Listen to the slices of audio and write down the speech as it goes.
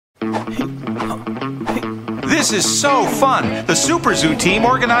This is so fun! The Superzoo team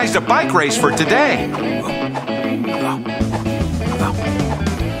organized a bike race for today.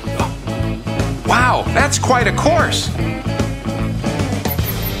 Wow, that's quite a course.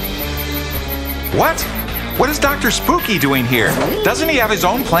 What? What is Dr. Spooky doing here? Doesn't he have his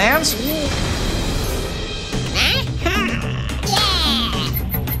own plans?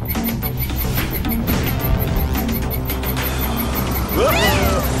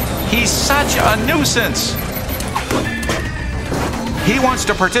 He's such a nuisance. He wants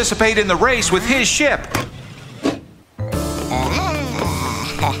to participate in the race with his ship.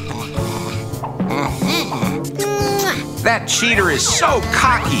 That cheater is so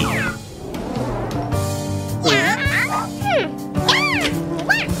cocky.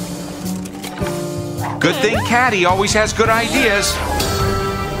 Good thing Caddy always has good ideas.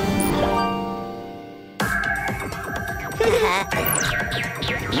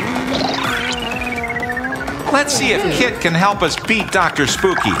 Let's see if Kit can help us beat Dr.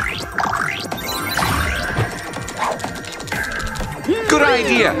 Spooky. Good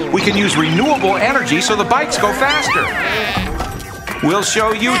idea. We can use renewable energy so the bikes go faster. We'll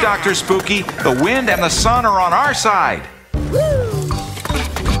show you, Dr. Spooky. The wind and the sun are on our side.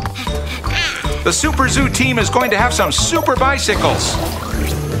 The Superzoo team is going to have some super bicycles.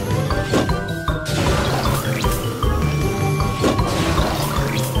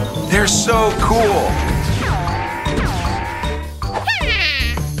 They're so cool.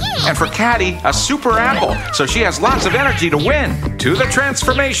 And for Caddy, a super apple, so she has lots of energy to win. To the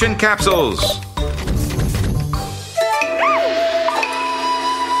transformation capsules.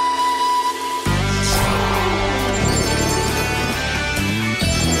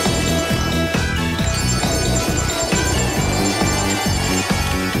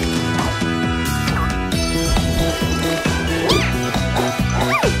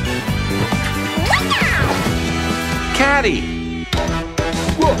 Caddy.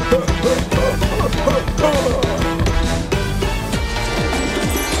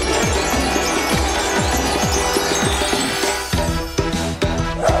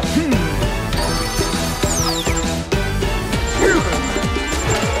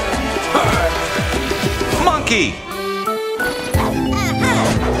 Monkey.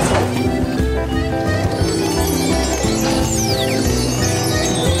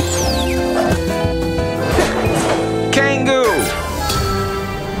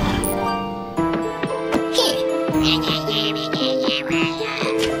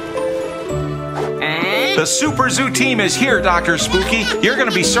 The Superzoo team is here, Dr. Spooky. You're going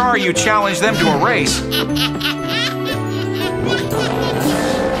to be sorry you challenged them to a race.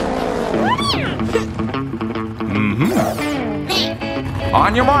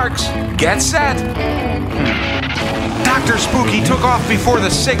 On your marks, get set. Dr. Spooky took off before the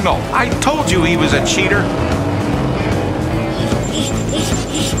signal. I told you he was a cheater.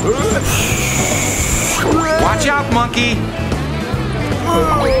 Watch out, monkey.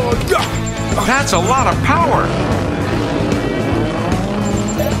 That's a lot of power.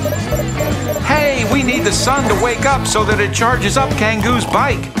 Hey, we need the sun to wake up so that it charges up Kangoo's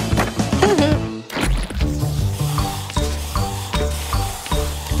bike.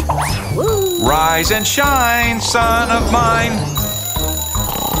 Rise and shine, son of mine.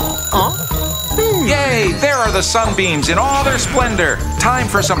 Yay, there are the sunbeams in all their splendor. Time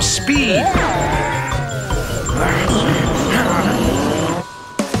for some speed.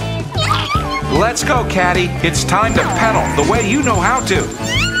 Let's go, Caddy. It's time to pedal the way you know how to.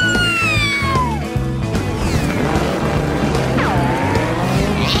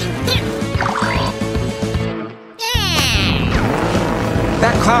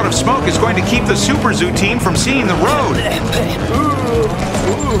 That cloud of smoke is going to keep the Superzoo team from seeing the road.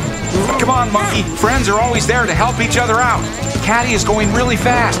 Come on, monkey. Friends are always there to help each other out. Caddy is going really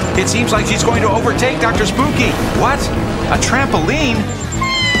fast. It seems like she's going to overtake Dr. Spooky. What? A trampoline?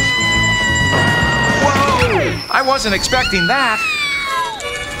 I wasn't expecting that.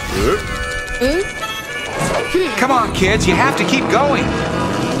 Come on, kids, you have to keep going.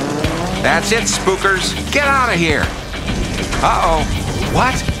 That's it, spookers. Get out of here. Uh-oh.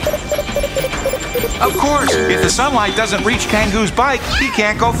 What? Of course, if the sunlight doesn't reach Kangoo's bike, he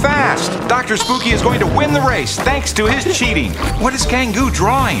can't go fast. Dr. Spooky is going to win the race thanks to his cheating. What is Kangoo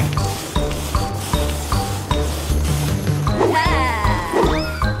drawing?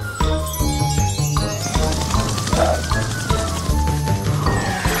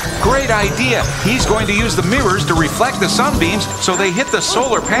 Great idea. He's going to use the mirrors to reflect the sunbeams so they hit the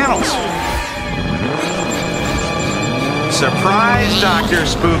solar panels. Surprise, Dr.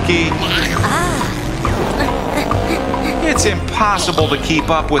 Spooky. It's impossible to keep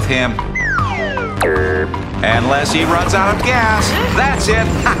up with him. Unless he runs out of gas. That's it.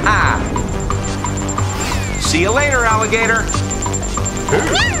 Ha ha. See you later, alligator.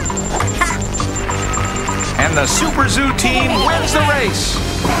 And the Superzoo team wins the race.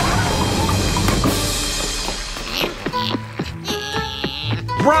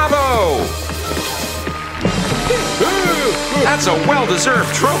 Bravo! That's a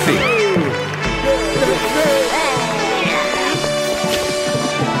well-deserved trophy.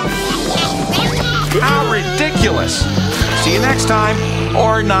 How ridiculous! See you next time,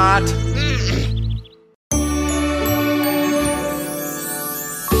 or not.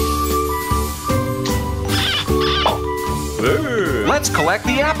 Let's collect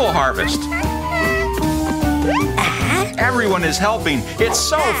the apple harvest. Everyone is helping. It's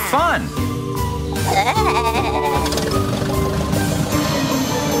so fun.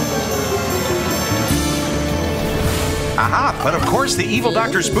 Aha, but of course the evil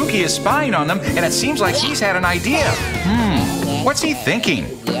Dr. Spooky is spying on them, and it seems like he's had an idea. What's he thinking?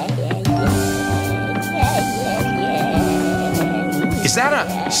 Is that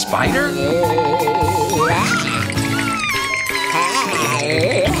a spider?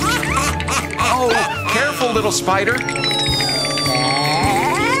 Oh, careful, little spider.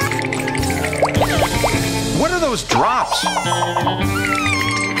 What are those drops?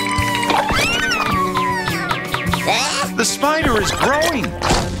 The spider is growing.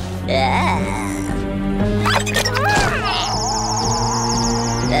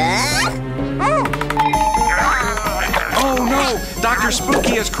 Oh no, Dr.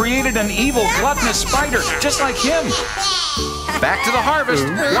 Spooky has created an evil gluttonous spider just like him. Back to the harvest.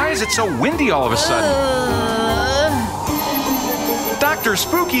 Why is it so windy all of a sudden? Dr.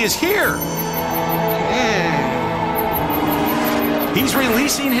 Spooky is here. He's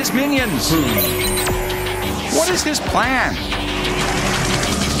releasing his minions. What is his plan?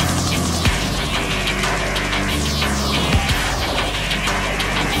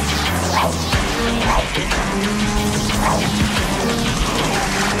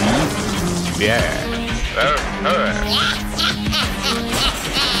 Yeah.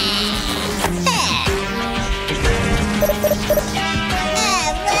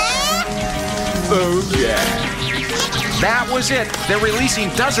 Oh, yeah. That was it. They're releasing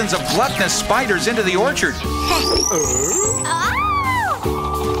dozens of gluttonous spiders into the orchard.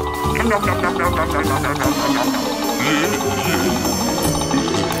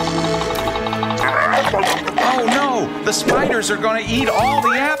 Oh no! The spiders are going to eat all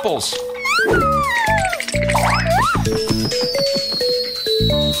the apples.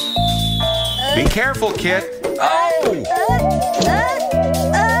 Be careful, kid. Oh!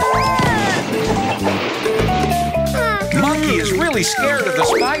 Monkey is really scared of the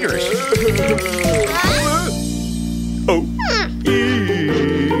spiders. Oh.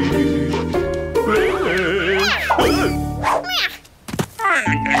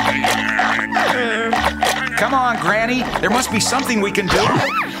 Come on, Granny. There must be something we can do.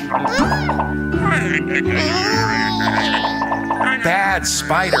 Bad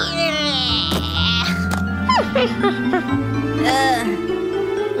spider.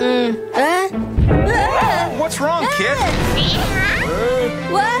 What's wrong, kid?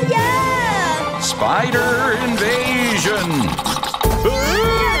 Spider invasion!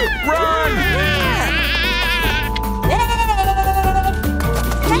 Run!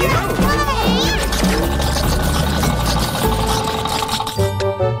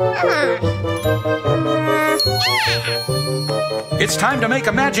 It's time to make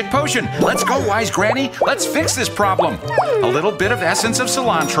a magic potion. Let's go, wise Granny. Let's fix this problem. A little bit of essence of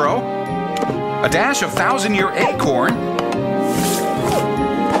cilantro, a dash of 1,000-year acorn,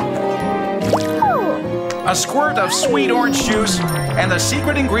 a squirt of sweet orange juice, and the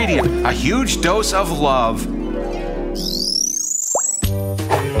secret ingredient, a huge dose of love.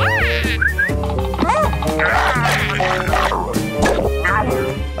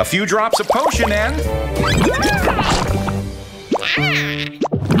 A few drops of potion in.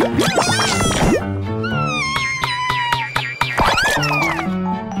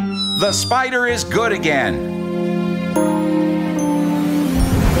 The spider is good again.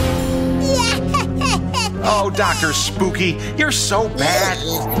 Oh, Dr. Spooky, you're so bad.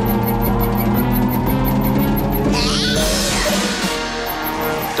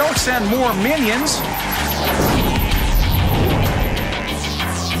 Don't send more minions.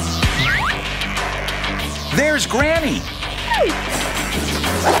 There's Granny.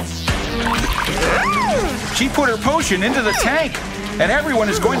 She put her potion into the tank, and everyone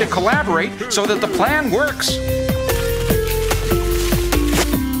is going to collaborate so that the plan works.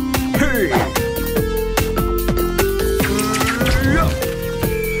 Hey.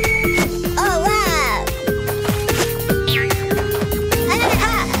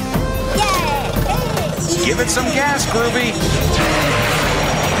 groovy.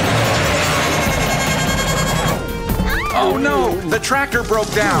 Oh no, the tractor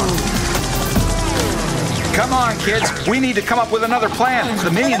broke down. Come on, kids. We need to come up with another plan.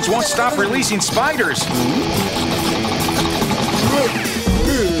 The minions won't stop releasing spiders.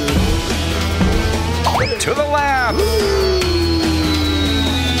 To the lab.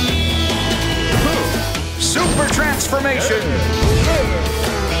 Super transformation.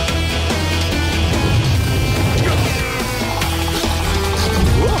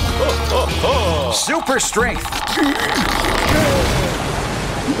 Super strength.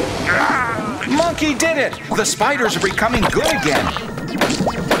 Monkey did it! The spiders are becoming good again.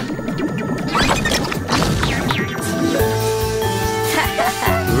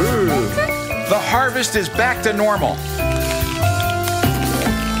 The harvest is back to normal.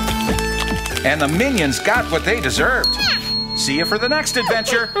 And the minions got what they deserved. See you for the next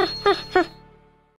adventure.